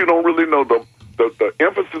 But you don't really know the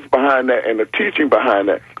emphasis behind that and the teaching behind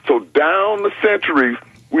that. So down the centuries,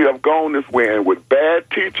 we have gone this way, and with bad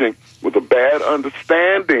teaching, with a bad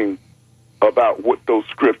understanding about what those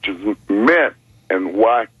scriptures meant and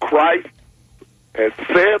why Christ has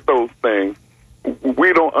said those things,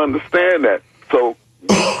 we don't understand that. So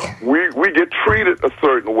we get treated a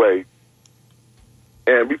certain way,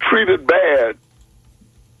 and be treated bad.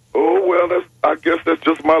 Oh, well, I guess that's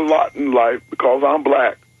just my lot in life because I'm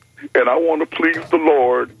black, and I want to please the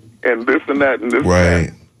Lord, and this and that and this. Right, and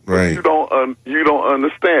that. right. You don't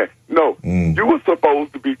understand. No, you were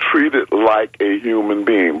supposed to be treated like a human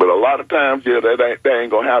being, but a lot of times, that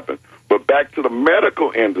ain't gonna happen. But back to the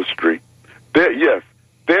medical industry, there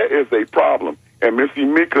is a problem, and Miss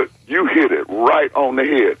Emeka, you hit it right on the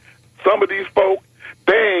head. Some of these folk,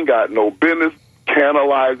 they ain't got no business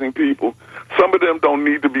canalizing people. Some of them don't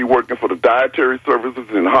need to be working for the dietary services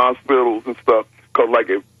in hospitals and stuff. Because, like,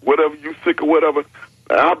 if whatever you sick or whatever,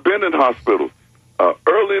 I've been in hospitals.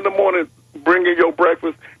 Early in the morning, bringing your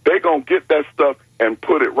breakfast, they going to get that stuff and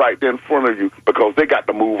put it right there in front of you because they got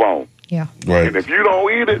to move on. Yeah. Right. And if you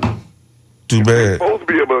don't eat it, too bad. You're supposed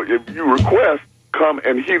to be able to, if you request, come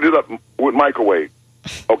and heat it up with microwave.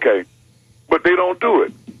 Okay. But they don't do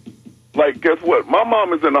it. Like, guess what? My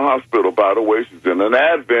mom is in the hospital, by the way. She's in an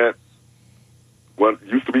Advent. What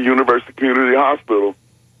used to be University Community Hospital,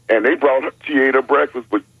 and she ate her breakfast,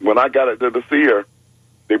 but when I got there to see her,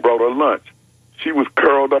 they brought her lunch. She was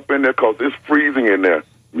curled up in there because it's freezing in there.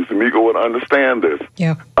 Ms. Amigo would understand this.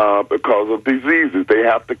 Yeah. Because of diseases, they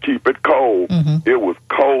have to keep it cold. Mm-hmm. It was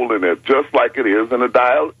cold in there, just like it is in a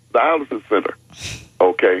dialysis center.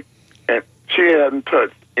 Okay? And she hadn't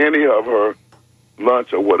touched any of her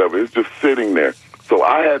lunch or whatever. It's just sitting there. So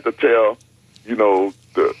I had to tell, you know,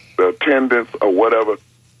 the attendants or whatever,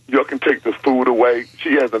 you can take this food away.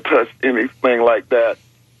 She hasn't touched anything like that.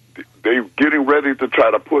 They getting ready to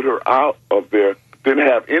try to put her out of there. Didn't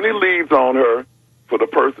have any leads on her for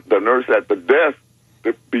the nurse at the desk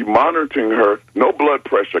to be monitoring her. No blood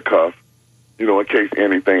pressure cuff, you know, in case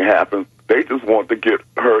anything happens. They just want to get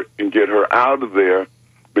her out of there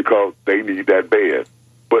because they need that bed.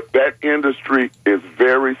 But that industry is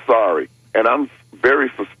very sorry, and I'm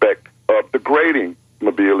very suspect of the grading,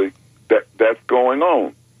 Mabili, that's going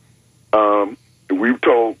on. We've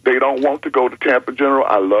told they don't want to go to Tampa General.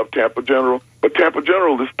 I love Tampa General, but Tampa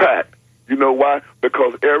General is packed. You know why?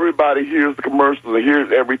 Because everybody hears the commercials and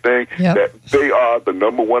hears everything, that they are the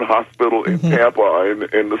number one hospital in Tampa or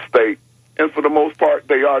in the state. And for the most part,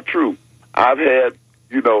 they are true. I've had,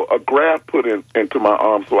 you know, a graft put into my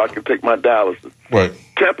arm so I can take my dialysis. Right.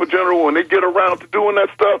 Tampa General, when they get around to doing that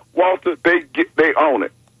stuff, Walter, they own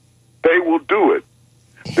it. They will do it.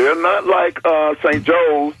 They're not like St.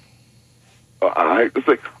 Joe's. I hate to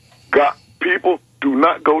say, people do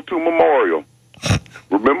not go to Memorial.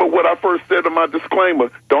 Remember what I first said in my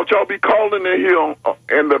disclaimer. Don't y'all be calling in here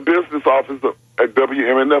in the business office at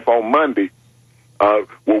WMNF on Monday. Well,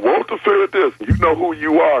 Walter said this. You know who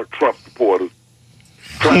you are, Trump supporters.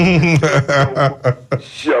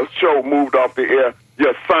 Your show moved off the air.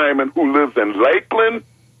 Yes, Simon, who lives in Lakeland.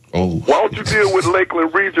 Oh. Why don't you deal with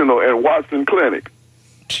Lakeland Regional and Watson Clinic?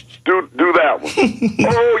 Do that one.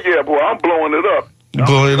 Oh, yeah, boy, I'm blowing it up.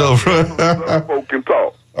 Blowing it up. Folk can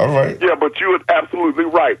talk. All right. Yeah, but you are absolutely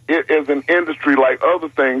right. It is an industry like other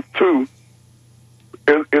things, too.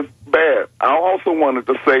 It's bad. I also wanted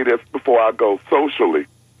to say this before I go. Socially,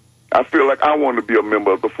 I feel like I want to be a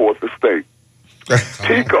member of the Fourth Estate.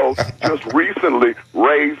 TICO just recently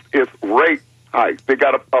raised its rate hike. They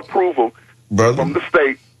got approval from the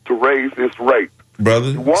state to raise its rate.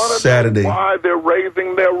 brother. You want to Saturday. know why they're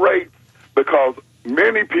raising their rates? Because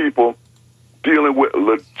many people dealing with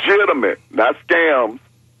legitimate, not scams,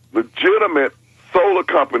 legitimate solar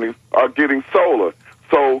companies are getting solar.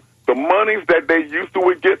 So the monies that they used to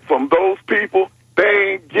would get from those people,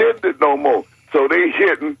 they ain't getting it no more. So they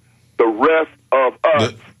hitting the rest of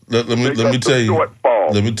us. Let me tell you.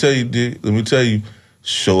 Shortfall. Let me tell you, Dick. Let me tell you.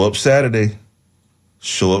 Show up Saturday.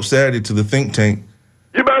 Show up Saturday to the think tank.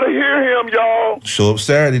 You better hear him, y'all. Show up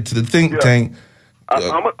Saturday to the think tank. I'm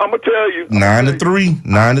gonna tell you. 9 to 3.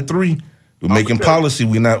 9 to 3. We're making policy.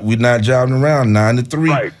 We're not jobbing around. 9 to 3.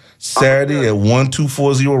 Right. Saturday at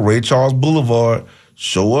 1240 Ray Charles Boulevard.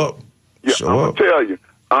 Show up. Yeah, Show I'm up. gonna tell you.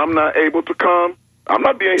 I'm not able to come. I'm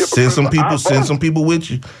not being hypocritical. Send some people with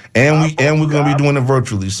you, and we're gonna be doing it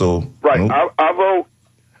virtually. So right, you know. I vote,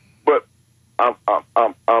 but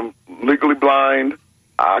I'm legally blind.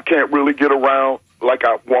 I can't really get around like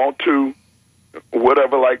I want to,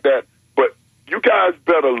 whatever like that. But you guys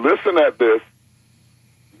better listen at this.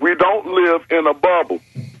 We don't live in a bubble,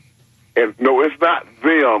 and no, it's not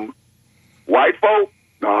them. White folk,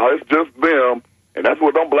 no, it's just them, and that's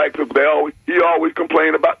what them black people. He always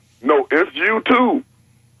complain about. No, it's you too.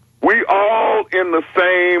 We all in the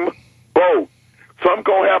same boat. Something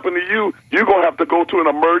gonna happen to you. You're gonna have to go to an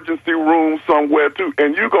emergency room somewhere too,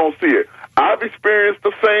 and you're gonna see it. I've experienced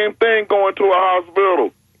the same thing going to a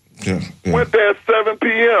hospital. Yeah. Went there at 7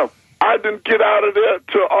 p.m. I didn't get out of there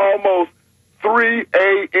till almost 3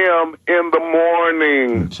 a.m. in the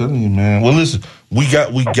morning. I'm telling you, man. Well, listen, we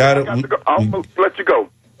got it. I'm gonna let you go.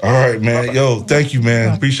 All right, man. Yo, thank you,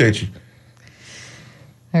 man. Appreciate you.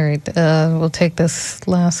 All right, we'll take this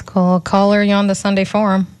last call. Caller, you on the Sunday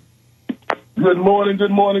Forum? Good morning, good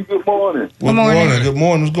morning, good morning. Good morning. Good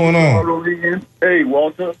morning. What's going on? Hey,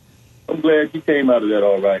 Walter. I'm glad you came out of that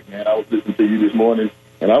all right, man. I was listening to you this morning,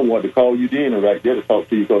 and I wanted to call you then and right there to talk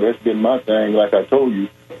to you, because that's been my thing, like I told you.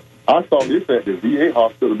 I saw this at the VA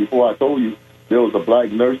hospital before I told you. There was a black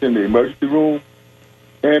nurse in the emergency room,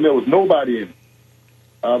 and there was nobody in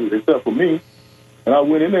it except for me. And I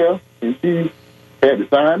went in there, and she had to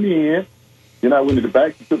sign me in. Then I went to the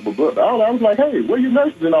back, she took my blood. I was like, hey, where your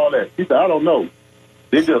nurses and all that? She said, I don't know.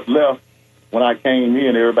 They just left when I came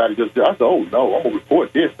in. Everybody I said, oh, no, I'm going to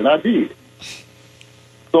report this. And I did.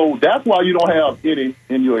 So that's why you don't have any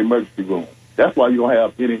in your emergency room. That's why you don't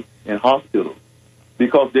have any in hospitals,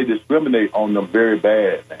 because they discriminate on them very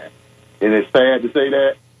bad, man. And it's sad to say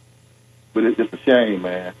that, but it's just a shame,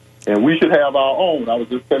 man. And we should have our own. I was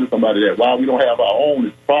just telling somebody that why we don't have our own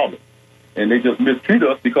is a problem. And they just mistreat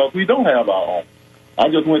us because we don't have our own. I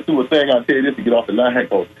just went through a thing. I'll tell you this to get off the line,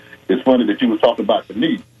 because it's funny that you were talking about the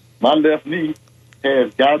knee. My left knee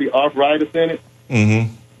has gouty arthritis in it,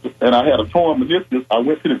 and I had a torn meniscus. I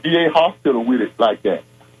went to the VA hospital with it like that.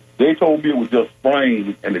 They told me it was just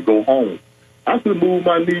sprained and to go home. I couldn't move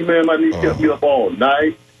my knee, man. My knee kept me up all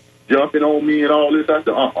night, jumping on me and all this. I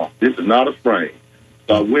said, this is not a sprain.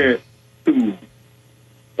 So I went to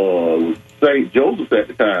St. Joseph's at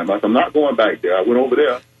the time. I said, I'm not going back there. I went over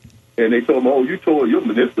there, and they told me, you tore your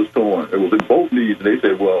meniscus torn. It was in both knees, and they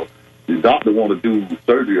said, well, the doctor want to do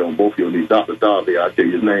surgery on both your knees. Dr. Darby, I'll tell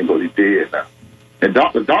you his name, but he's dead now. And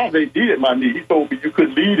Dr. Darby did my knee. He told me you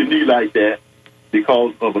couldn't leave a knee like that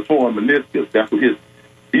because of a torn meniscus. That's what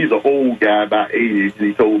he's an old guy, about 80, and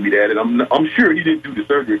he told me that. And I'm sure he didn't do the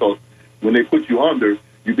surgery, because when they put you under,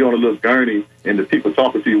 you'd be on a little gurney, and the people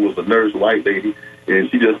talking to you was a nurse, white lady,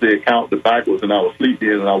 and she just said, count the backwards, and I was asleep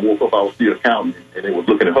then, and I woke up, I was still counting, and they was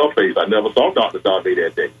looking at her face. I never saw Dr. Darby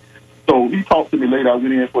that day. So he talked to me later. I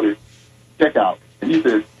went in for the checkout, and he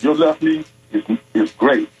said, your left knee is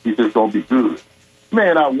great. He said, it's going to be good.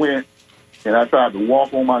 Man, I went, and I tried to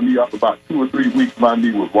walk on my knee. After about 2 or 3 weeks, my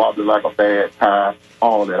knee was wobbling like a bad tire,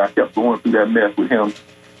 all that. I kept going through that mess with him,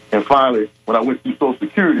 and finally, when I went through Social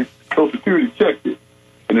Security checked it.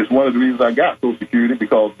 And it's one of the reasons I got Social Security,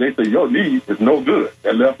 because they say your knee is no good.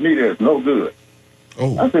 That left knee there is no good.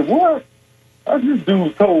 Oh. I said, what? This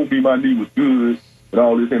dude told me my knee was good and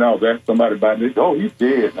all this, and I was asking somebody about it. They said, he's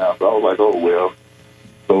dead now. So I was like, oh, well.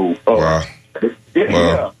 So, wow.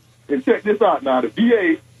 Yeah. And check this out now. The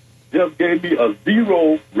VA just gave me a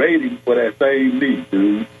 0 rating for that same knee,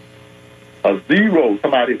 dude. A 0.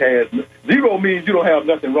 Somebody has 0 means you don't have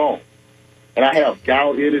nothing wrong. And I have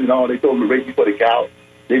gout in it and all. They told me to rate me for the gout.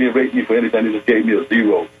 They didn't rate me for anything. They just gave me a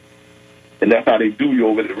 0. And that's how they do you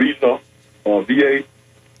over at the regional VA.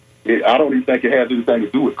 I don't even think it has anything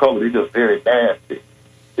to do with color. They're just very nasty.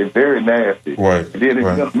 They're very nasty. Right. And then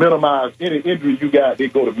they minimize any injuries you got. They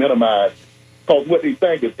go to minimize. Because what they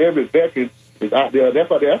think is every veteran is out there. That's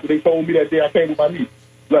what they told me that day I came with my knee.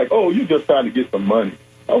 Like, you just trying to get some money.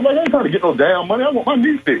 I was like, I ain't trying to get no damn money. I want my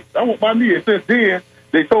knee fixed. I want my knee. And since then,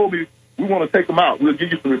 they told me, we want to take them out. We'll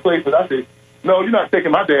give you some replacements. I said, no, you're not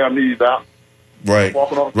taking my damn knees out. Right.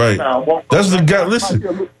 Right. That's the guy.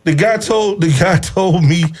 Listen, the guy told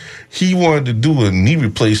me he wanted to do a knee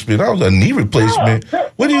replacement. I was a knee replacement.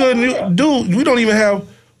 What are you gonna do? We don't even have.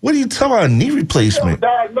 What are you talking about? A knee replacement?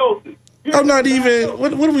 Diagnosis. I'm not even.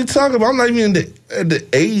 What are we talking about? I'm not even at the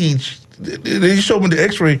age. They showed me the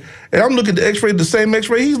X-ray, and I'm looking at the X-ray, the same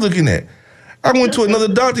X-ray he's looking at. I went to another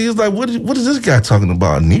doctor. He was like, "What is this guy talking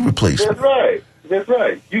about? A knee replacement?" That's right. That's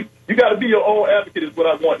right. You got to be your own advocate is what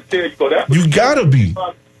I want to tell you. So that's you got to be.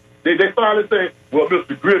 They finally say, well,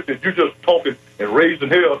 Mr. Griffin, you just talking and raising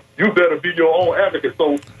hell. You better be your own advocate.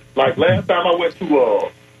 So, like last time I went to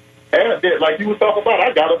like you was talking about,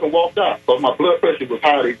 I got up and walked out because my blood pressure was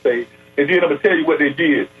high, they say. And then I'm going to tell you what they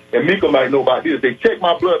did. And Mika might know about this. They checked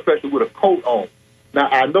my blood pressure with a coat on. Now,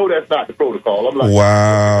 I know that's not the protocol. I'm like,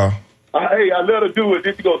 wow. Hey, I let her do it.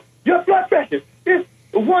 Then she goes, your blood pressure is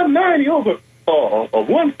 190 over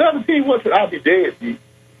 117. I'll be dead, see.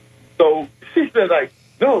 So she said, like,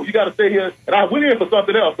 no, you got to stay here. And I went in for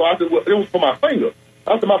something else. So I said, well, it was for my finger.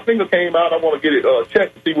 I said, my finger came out. I want to get it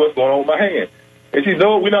checked to see what's going on with my hand. And she said,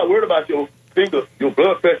 no, we're not worried about your finger. Your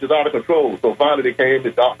blood pressure is out of control. So finally they came,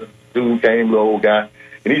 the doctor dude came, the old guy.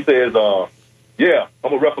 And he says, yeah,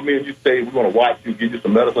 I'm going to recommend you stay. We're going to watch you, give you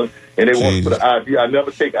some medicine. And they want to put an IV. I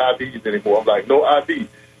never take IVs anymore. I'm like, no IV.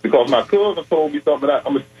 Because my cousin told me something. I'm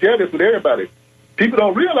going to share this with everybody. People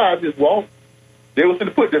don't realize this, Walt. They was going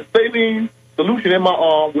to put the saline solution in my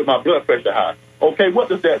arm with my blood pressure high. Okay, what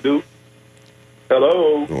does that do?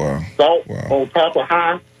 Hello? Wow. Salt on top of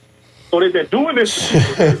high. So they've been doing this.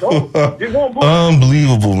 It won't go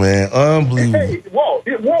Unbelievable, man. Unbelievable. Hey, Walt,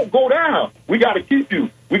 it won't go down. We got to keep you.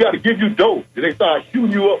 We got to give you dose. They start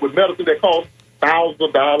shooting you up with medicine that costs thousands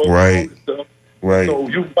of dollars. Right. And stuff. Right. So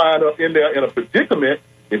you find up in there in a predicament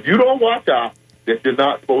if you don't watch out that you're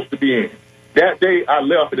not supposed to be in. That day I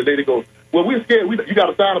left, and the lady goes, well, we're scared. You got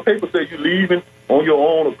to sign a paper saying you're leaving on your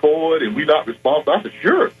own accord, and we're not responsible. I said,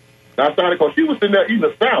 sure. And I signed it because she was sitting there eating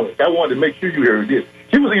a sandwich. I wanted to make sure you heard this.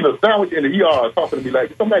 She was eating a sandwich in the ER talking to me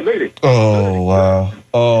like, I'm like, lady. Oh, wow.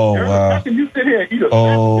 Oh, wow. How can you sit here and eat a sandwich?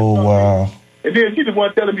 Oh, wow. And then she the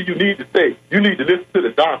one telling me you need to stay. You need to listen to the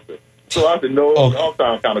doctor. So I said, no, I'm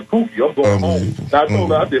sounding kind of kooky. I'm going home. And I told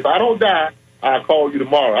her, I said, if I don't die, I'll call you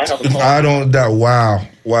tomorrow. I don't doubt. Wow.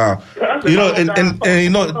 You know, and you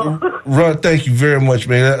know, Ron, thank you very much,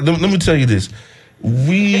 man. Let me tell you this.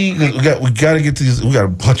 We got to get to these. We got a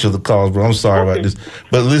bunch of the calls, bro. I'm sorry about this.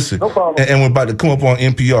 But listen, no problem. And we're about to come up on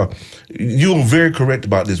NPR. You're very correct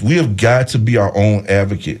about this. We have got to be our own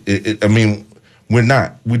advocate. I mean, we're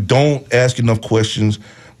not. We don't ask enough questions.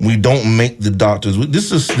 We don't make the doctors.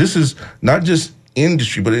 This is not just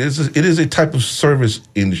industry, but it is a type of service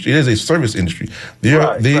industry. It is a service industry. They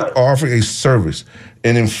are offering a service,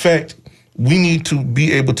 and in fact, we need to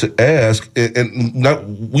be able to ask,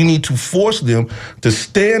 and we need to force them to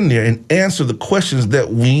stand there and answer the questions that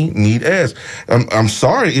we need asked. I'm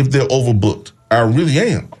sorry if they're overbooked. I really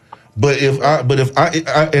am, but if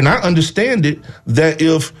I understand it that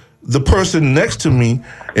if the person next to me,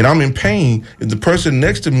 and I'm in pain, if the person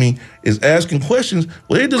next to me is asking questions,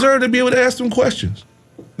 well, they deserve to be able to ask them questions.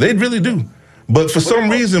 They really do. But for some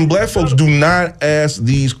reason, black folks do not ask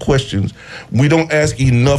these questions. We don't ask enough